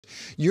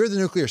You're the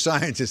nuclear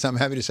scientist, I'm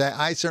happy to say.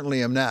 I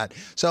certainly am not.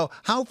 So,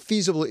 how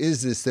feasible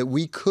is this that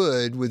we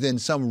could, within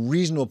some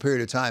reasonable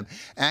period of time,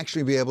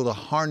 actually be able to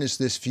harness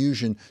this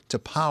fusion to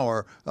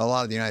power a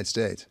lot of the United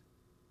States?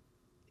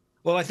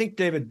 Well, I think,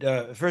 David,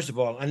 first of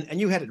all, and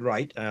you had it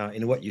right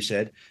in what you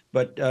said,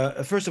 but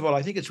first of all,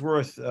 I think it's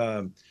worth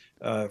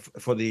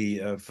for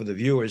the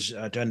viewers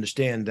to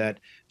understand that.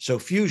 So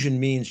fusion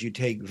means you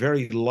take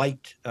very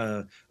light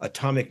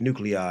atomic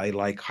nuclei,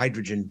 like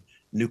hydrogen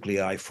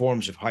nuclei,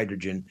 forms of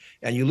hydrogen,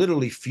 and you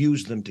literally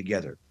fuse them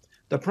together.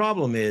 The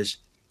problem is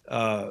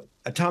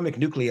atomic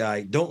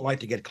nuclei don't like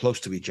to get close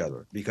to each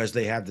other because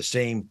they have the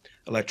same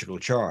electrical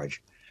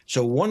charge.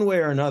 So one way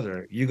or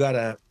another, you got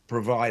to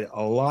provide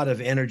a lot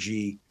of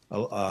energy,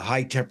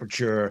 high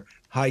temperature,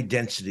 high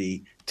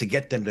density to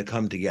get them to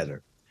come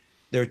together.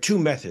 There are two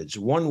methods.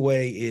 One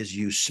way is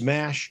you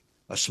smash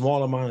a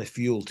small amount of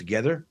fuel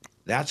together.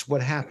 That's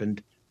what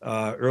happened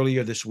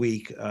earlier this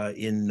week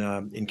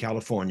in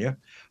California.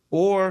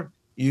 Or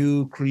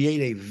you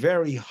create a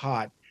very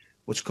hot,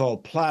 what's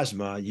called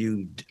plasma.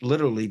 You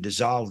literally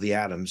dissolve the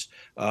atoms,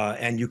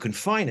 and you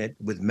confine it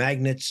with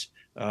magnets,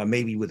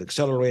 maybe with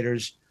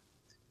accelerators.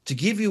 To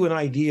give you an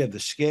idea of the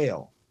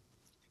scale,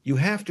 you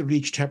have to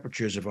reach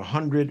temperatures of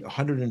 100,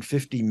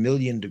 150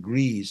 million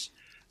degrees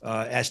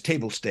as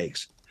table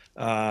stakes.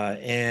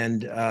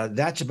 And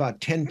that's about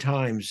 10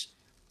 times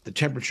the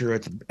temperature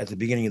at the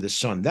beginning of the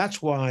sun.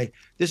 That's why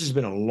this has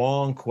been a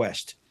long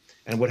quest.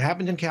 And what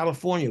happened in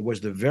California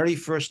was the very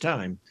first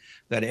time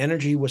that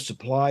energy was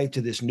supplied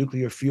to this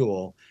nuclear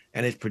fuel,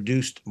 and it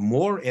produced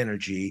more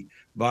energy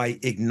by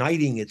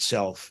igniting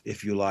itself,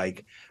 if you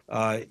like.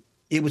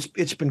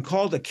 It's been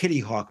called a Kitty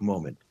Hawk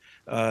moment.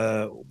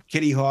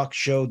 Kitty Hawk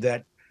showed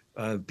that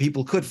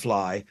people could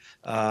fly.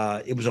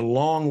 It was a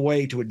long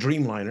way to a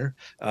Dreamliner,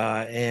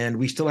 and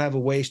we still have a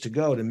ways to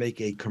go to make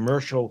a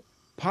commercial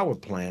power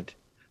plant.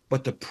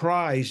 But the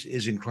prize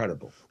is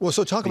incredible. Well,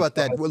 so talk about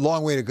that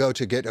long way to go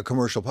to get a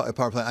commercial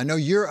power plant. I know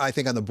you're, I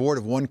think, on the board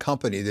of one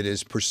company that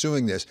is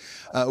pursuing this.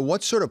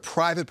 What sort of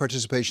private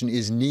participation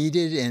is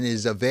needed and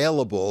is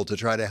available to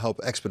try to help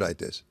expedite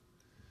this?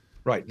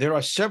 Right. There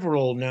are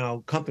several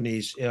now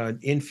companies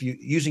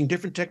using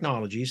different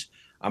technologies.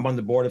 I'm on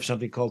the board of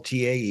something called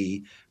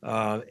TAE,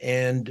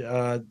 and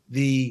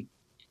the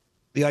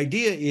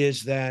idea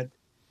is that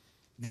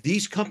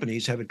these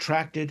companies have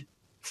attracted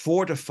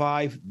 $4 to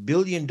 $5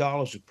 billion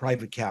of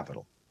private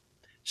capital.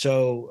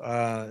 So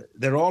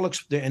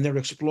they're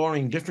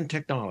exploring different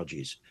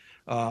technologies.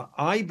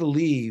 I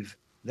believe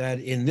that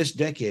in this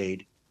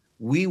decade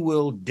we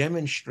will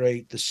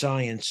demonstrate the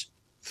science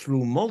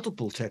through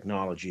multiple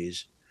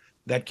technologies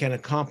that can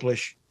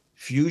accomplish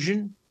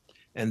fusion,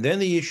 and then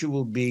the issue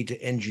will be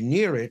to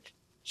engineer it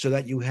so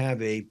that you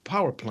have a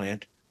power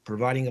plant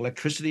providing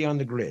electricity on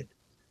the grid.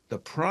 The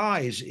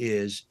prize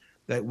is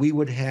that we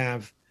would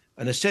have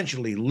an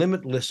essentially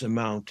limitless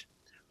amount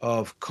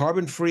of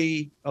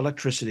carbon-free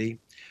electricity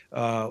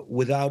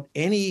without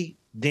any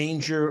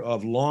danger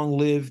of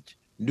long-lived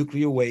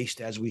nuclear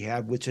waste as we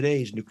have with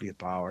today's nuclear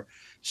power.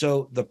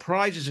 So the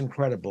prize is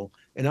incredible.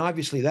 And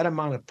obviously that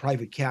amount of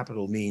private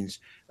capital means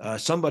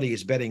somebody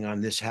is betting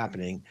on this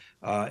happening.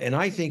 And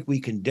I think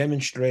we can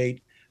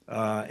demonstrate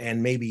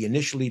and maybe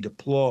initially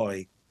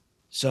deploy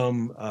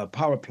some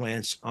power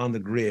plants on the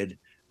grid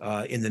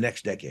in the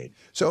next decade.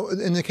 So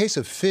in the case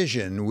of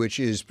fission, which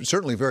is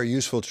certainly very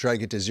useful to try to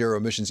get to zero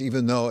emissions,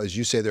 even though, as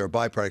you say, there are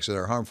byproducts that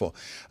are harmful,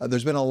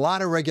 there's been a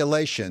lot of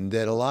regulation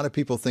that a lot of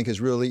people think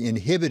has really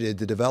inhibited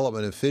the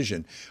development of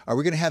fission. Are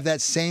we going to have that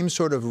same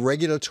sort of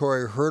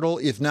regulatory hurdle,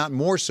 if not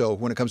more so,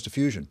 when it comes to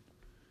fusion?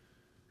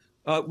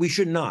 We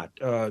should not.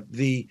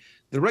 The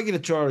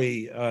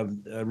regulatory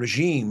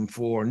regime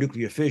for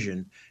nuclear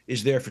fission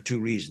is there for two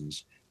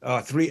reasons.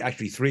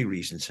 Three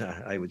reasons,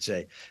 I would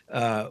say.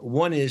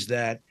 One is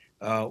that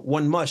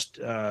one must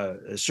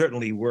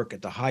certainly work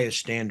at the highest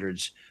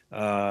standards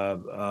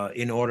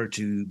in order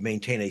to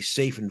maintain a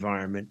safe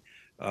environment.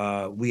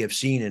 We have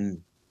seen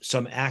in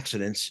some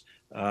accidents,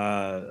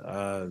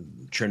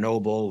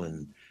 Chernobyl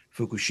and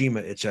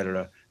Fukushima, et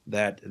cetera,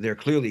 that there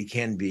clearly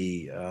can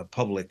be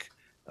public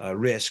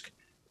risk.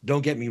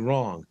 Don't get me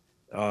wrong.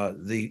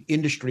 The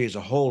industry as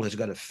a whole has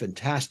got a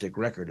fantastic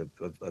record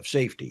of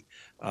safety,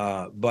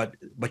 but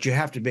you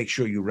have to make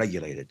sure you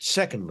regulate it.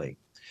 Secondly,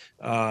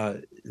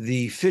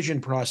 the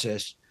fission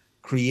process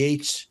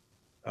creates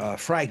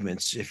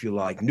fragments, if you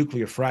like,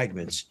 nuclear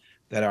fragments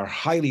that are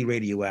highly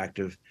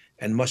radioactive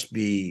and must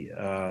be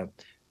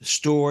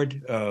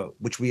stored,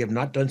 which we have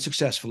not done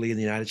successfully in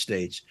the United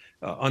States,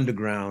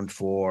 underground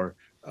for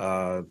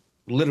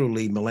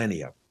literally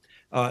millennia.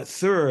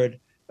 Third,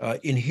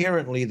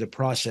 inherently the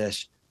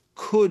process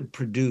could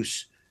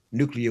produce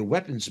nuclear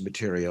weapons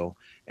material,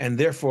 and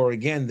therefore,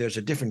 again, there's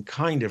a different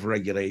kind of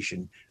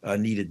regulation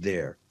needed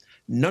there.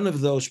 None of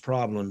those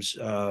problems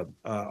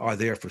are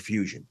there for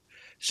fusion.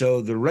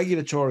 So the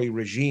regulatory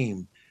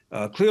regime,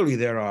 clearly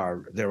there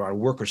are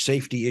worker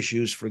safety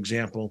issues, for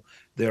example.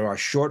 There are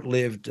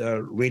short-lived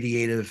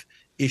radiative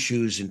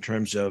issues in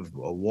terms of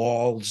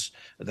walls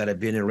that have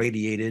been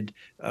irradiated,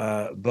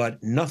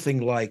 but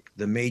nothing like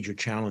the major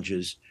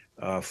challenges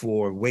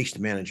for waste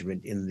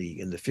management in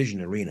the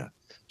fission arena.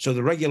 So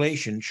the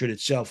regulation should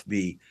itself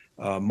be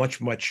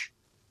much more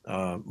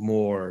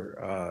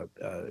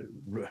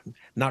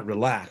not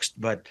relaxed,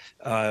 but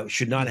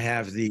should not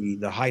have the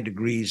high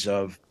degrees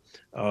of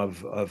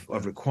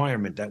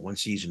requirement that one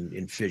sees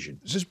in fission.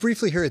 Just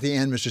briefly here at the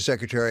end, Mr.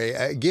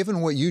 Secretary,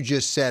 given what you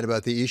just said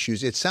about the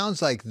issues, it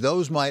sounds like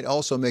those might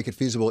also make it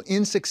feasible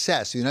in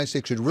success. The United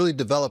States should really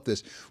develop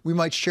this. We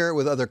might share it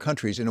with other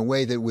countries in a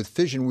way that with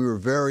fission we were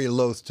very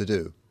loath to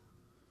do.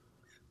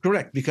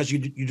 Correct, because you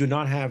do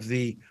not have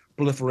the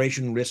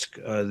proliferation risk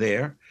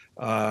there.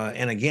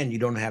 And again, you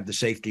don't have the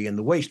safety and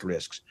the waste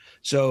risks.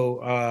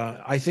 So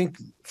I think,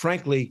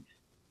 frankly,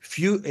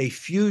 a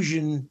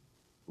fusion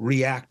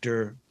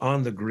reactor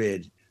on the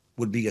grid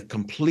would be a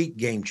complete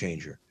game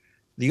changer.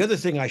 The other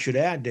thing I should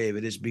add,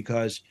 David, is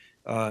because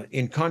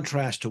in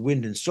contrast to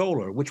wind and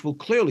solar, which will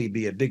clearly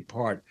be a big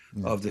part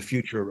of the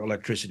future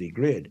electricity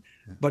grid,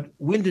 but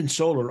wind and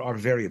solar are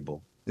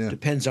variable.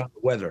 Depends on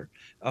the weather.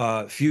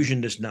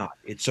 Fusion does not.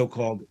 It's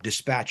so-called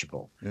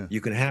dispatchable.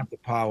 You can have the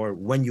power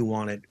when you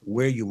want it,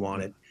 where you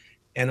want it.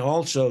 And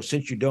also,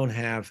 since you don't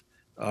have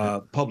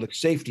public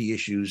safety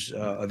issues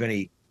of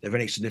any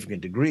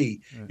significant degree,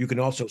 you can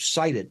also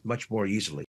site it much more easily.